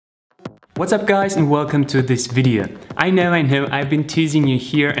What's up guys and welcome to this video. I know, I've been teasing you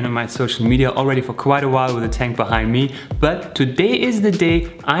here and on my social media already for quite a while with the tank behind me, but today is the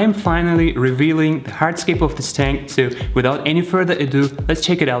day I am finally revealing the hardscape of this tank, so without any further ado, let's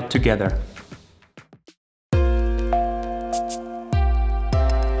check it out together.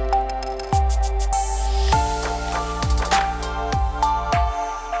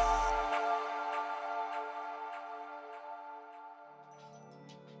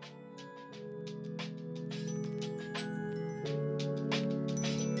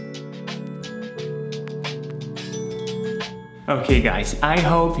 Okay guys, I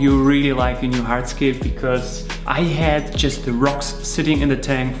hope you really like the new hardscape because I had just the rocks sitting in the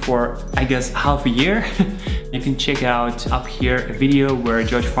tank for I guess half a year. You can check out up here a video where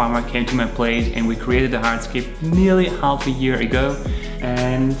George Farmer came to my place and we created the hardscape nearly half a year ago,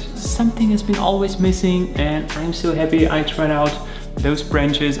 and something has been always missing, and I'm so happy I tried out those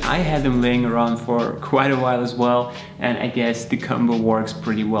branches. I had them laying around for quite a while as well, and I guess the combo works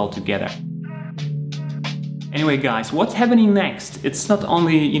pretty well together. Anyway guys, what's happening next? It's not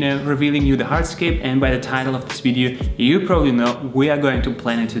only, revealing you the hardscape, and by the title of this video, you probably know we are going to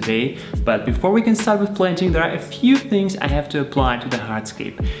plant it today. But before we can start with planting, there are a few things I have to apply to the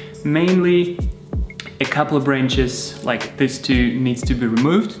hardscape. Mainly, a couple of branches like this two needs to be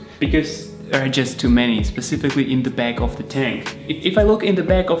removed because there are just too many, specifically in the back of the tank. If I look in the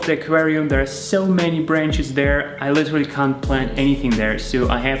back of the aquarium, there are so many branches there, I literally can't plant anything there. So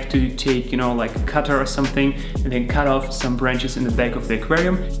I have to take, like a cutter or something and then cut off some branches in the back of the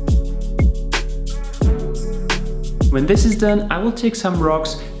aquarium. When this is done, I will take some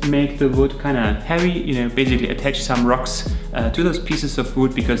rocks, make the wood kind of heavy, basically attach some rocks to those pieces of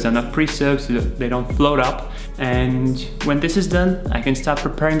wood because they're not pre-soaked, so they don't float up. And when this is done, I can start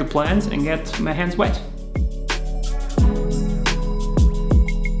preparing the plants and get my hands wet.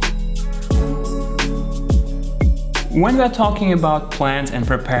 When we're talking about plants and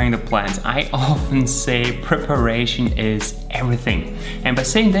preparing the plants, I often say preparation is everything. And by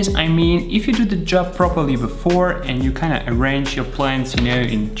saying this, I mean if you do the job properly before and you kind of arrange your plants,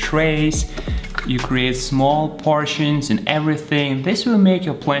 in trays, you create small portions and everything, this will make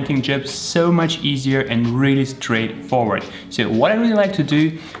your planting job so much easier and really straightforward. So what I really like to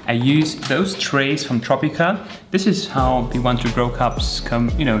do, I use those trays from Tropica. This is how the 1 to Grow cups come,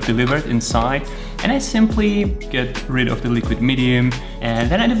 delivered inside. And I simply get rid of the liquid medium, and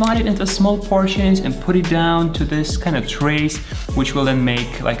then I divide it into small portions and put it down to this kind of trays, which will then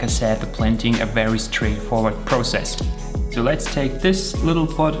make, like I said, the planting a very straightforward process. So let's take this little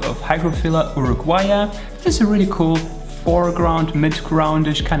pot of Hygrophila uruguaya. This is a really cool foreground,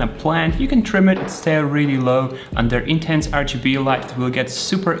 mid-groundish kind of plant. You can trim it, stay really low. Under intense RGB light, it will get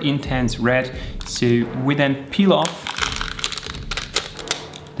super intense red. So we then peel off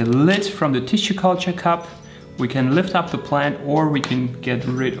the lid from the tissue culture cup. We can lift up the plant or we can get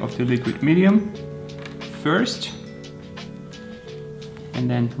rid of the liquid medium first. And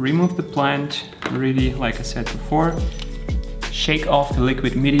then remove the plant, really, like I said before. Shake off the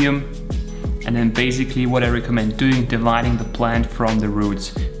liquid medium, and then basically what I recommend doing, dividing the plant from the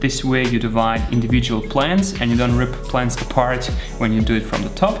roots. This way you divide individual plants and you don't rip plants apart when you do it from the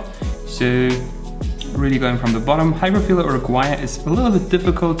top. So really going from the bottom. Hygrophila uruguaya is a little bit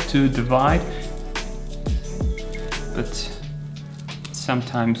difficult to divide, but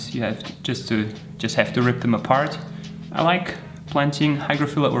sometimes you have to just have to rip them apart. I like planting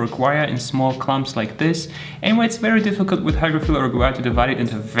Hygrophila uruguaya in small clumps like this. Anyway, it's very difficult with Hygrophila uruguaya to divide it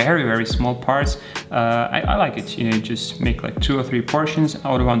into very, very small parts. I like it, just make like 2 or 3 portions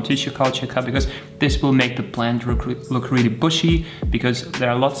out of one tissue culture cup, because this will make the plant look really bushy, because there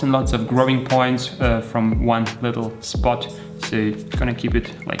are lots and lots of growing points from one little spot. So I'm gonna keep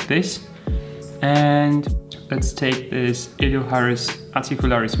it like this. And let's take this Eleuharis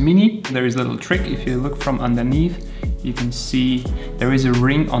acicularis mini. There is a little trick. If you look from underneath, you can see there is a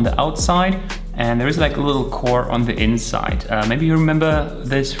ring on the outside and there is like a little core on the inside. Maybe you remember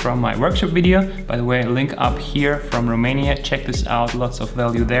this from my workshop video. By the way, link up here from Romania. Check this out, lots of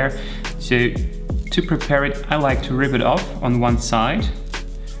value there. So to prepare it, I like to rip it off on one side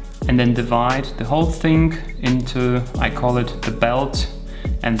and then divide the whole thing into, I call it the belt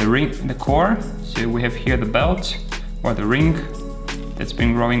and the ring, the core. So we have here the belt or the ring that's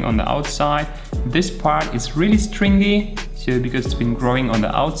been growing on the outside. This part is really stringy, so because it's been growing on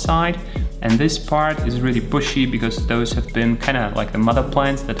the outside, and this part is really bushy because those have been kind of like the mother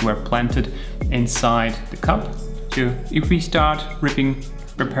plants that were planted inside the cup. So if we start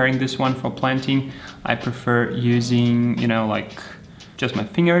preparing this one for planting, I prefer using, like just my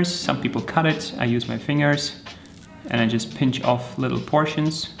fingers. Some people cut it, I use my fingers and I just pinch off little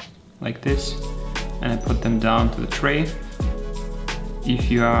portions like this, and I put them down to the tray.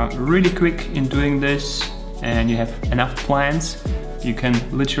 If you are really quick in doing this and you have enough plants, you can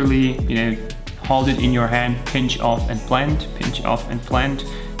literally, hold it in your hand, pinch off and plant, pinch off and plant.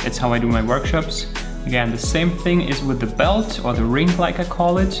 That's how I do my workshops. Again, the same thing is with the belt or the ring, like I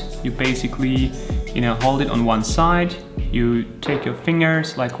call it. You basically, hold it on one side. You take your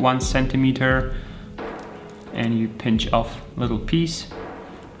fingers like 1 centimeter and you pinch off a little piece.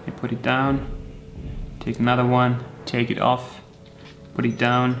 You put it down, take another one, take it off, put it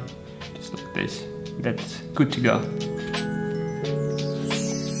down, just like this. That's good to go.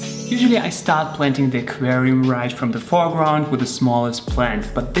 Usually I start planting the aquarium right from the foreground with the smallest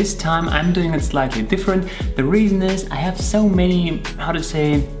plant, but this time I'm doing it slightly different. The reason is I have so many,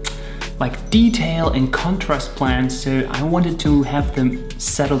 like detail and contrast plants, so I wanted to have them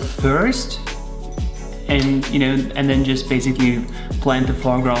settled first and, and then just basically plant the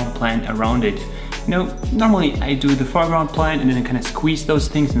foreground plant around it. Normally I do the foreground plant and then I kind of squeeze those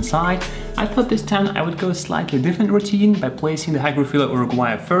things inside. I thought this time I would go a slightly different routine by placing the Hygrophila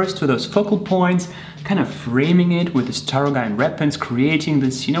uruguaya first to those focal points, kind of framing it with the Starogine repens, creating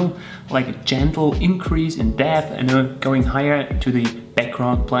this, like a gentle increase in depth and then going higher to the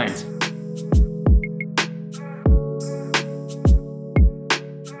background plants.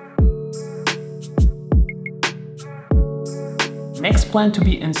 Next plant to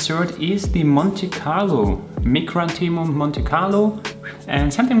be inserted is the Monte Carlo, Micranthemum Monte Carlo.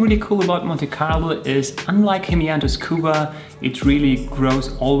 And something really cool about Monte Carlo is, unlike Hemianthus cuba, it really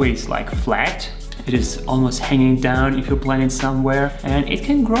grows always like flat. It is almost hanging down if you plant it somewhere, and it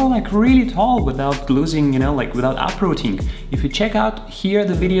can grow like really tall without losing, without uprooting. If you check out here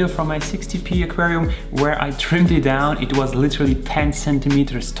the video from my 60p aquarium where I trimmed it down, it was literally 10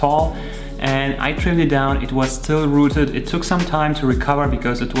 centimeters tall. And I trimmed it down, it was still rooted. It took some time to recover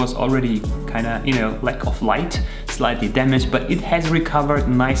because it was already kind of, lack of light, slightly damaged, but it has recovered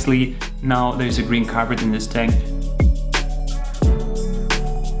nicely. Now there's a green carpet in this tank.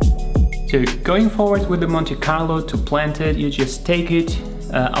 So going forward with the Monte Carlo, to plant it, you just take it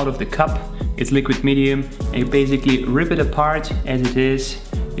out of the cup. It's liquid medium, and you basically rip it apart as it is.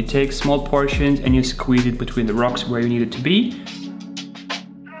 You take small portions and you squeeze it between the rocks where you need it to be.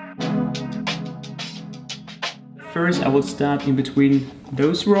 First I will start in between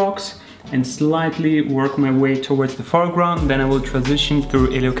those rocks and slightly work my way towards the foreground, then I will transition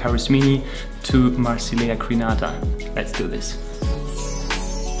through Eleocharis mini to Marsilea crenata. Let's do this.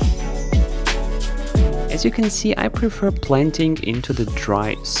 As you can see, I prefer planting into the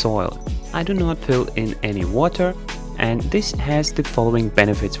dry soil. I do not fill in any water, and this has the following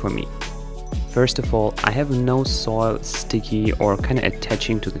benefits for me. First of all, I have no soil sticky or kind of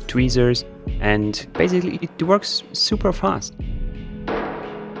attaching to the tweezers, and basically it works super fast.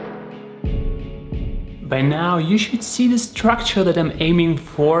 By now you should see the structure that I'm aiming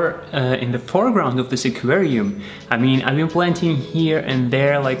for in the foreground of this aquarium. I mean, I've been planting here and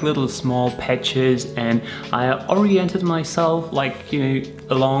there like little small patches, and I oriented myself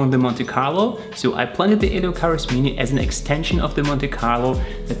along the Monte Carlo. So I planted the Eleocharis mini as an extension of the Monte Carlo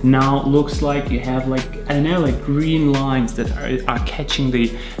that now looks like you have green lines that are catching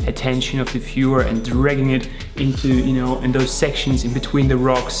the attention of the viewer and dragging it into, in those sections in between the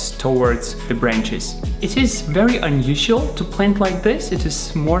rocks towards the branches. It is very unusual to plant like this. It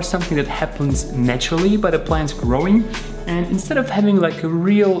is more something that happens naturally by the plants growing. And instead of having like a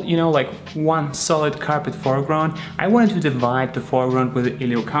real, one solid carpet foreground, I wanted to divide the foreground with the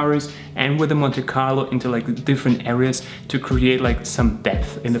Eleocharis and with the Monte Carlo into like different areas to create like some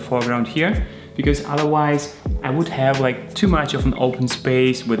depth in the foreground here. Because otherwise I would have like too much of an open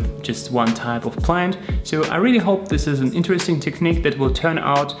space with just one type of plant. So I really hope this is an interesting technique that will turn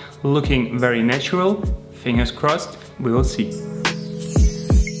out looking very natural. Fingers crossed, we will see.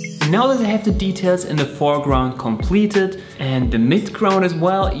 Now that I have the details in the foreground completed and the midground as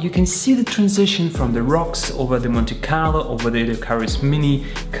well, you can see the transition from the rocks over the Monte Carlo, over the Eleocharis mini,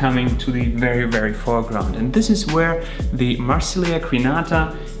 coming to the very, very foreground. And this is where the Marsilea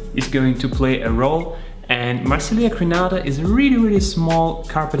crenata is going to play a role. And Marsilea crenata is a really, really small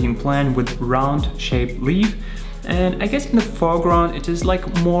carpeting plant with round shaped leaf. And I guess in the foreground it is like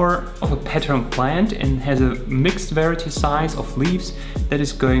more of a pattern plant and has a mixed variety size of leaves that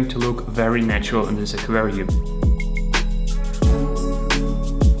is going to look very natural in this aquarium.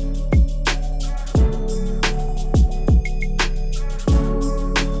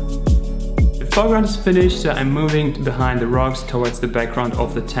 The foreground is finished, so I'm moving behind the rocks towards the background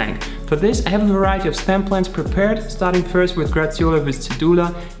of the tank. For this, I have a variety of stem plants prepared, starting first with Gratiola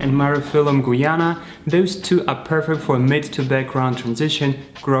viscidula and Myrophyllum guyana. Those two are perfect for mid to background transition,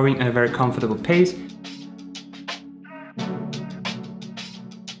 growing at a very comfortable pace.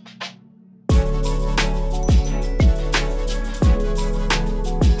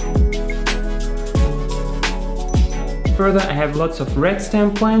 Further, I have lots of red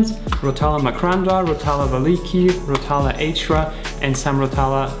stem plants, Rotala macranda, Rotala valiki, Rotala atra, and some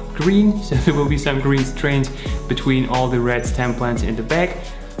Rotala green, so there will be some green strains between all the red stem plants in the back.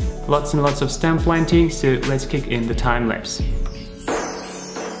 Lots and lots of stem planting, so let's kick in the time lapse.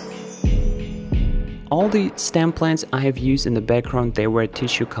 All the stem plants I have used in the background, they were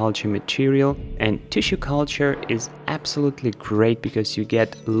tissue culture material, and tissue culture is absolutely great because you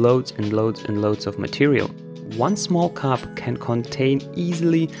get loads and loads and loads of material. One small cup can contain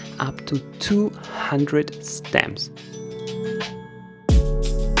easily up to 200 stems.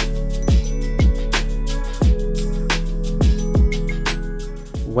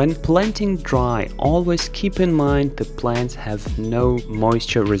 When planting dry, always keep in mind the plants have no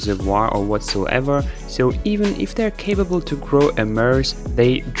moisture reservoir or whatsoever, so even if they're capable to grow immerse,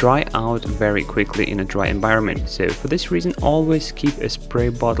 they dry out very quickly in a dry environment. So for this reason, always keep a spray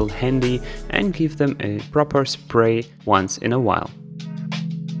bottle handy and give them a proper spray once in a while.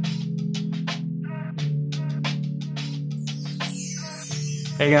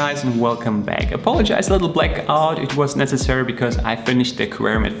 Hey guys, and welcome back. Apologize, a little blackout. It was necessary because I finished the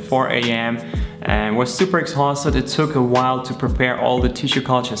aquarium at 4 AM and was super exhausted. It took a while to prepare all the tissue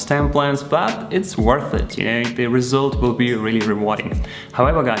culture stem plants, but it's worth it, you know, the result will be really rewarding.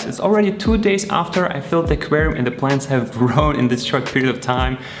 However guys, it's already 2 days after I filled the aquarium and the plants have grown in this short period of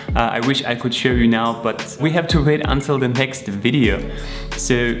time. I wish I could show you now, but we have to wait until the next video.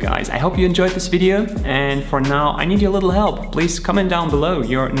 So guys, I hope you enjoyed this video, and for now I need your little help. Please comment down below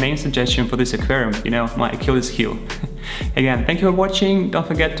your name suggestion for this aquarium, you know, my Achilles heel. Again, thank you for watching. Don't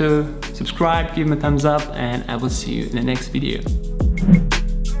forget to subscribe, give me a thumbs up, and I will see you in the next video.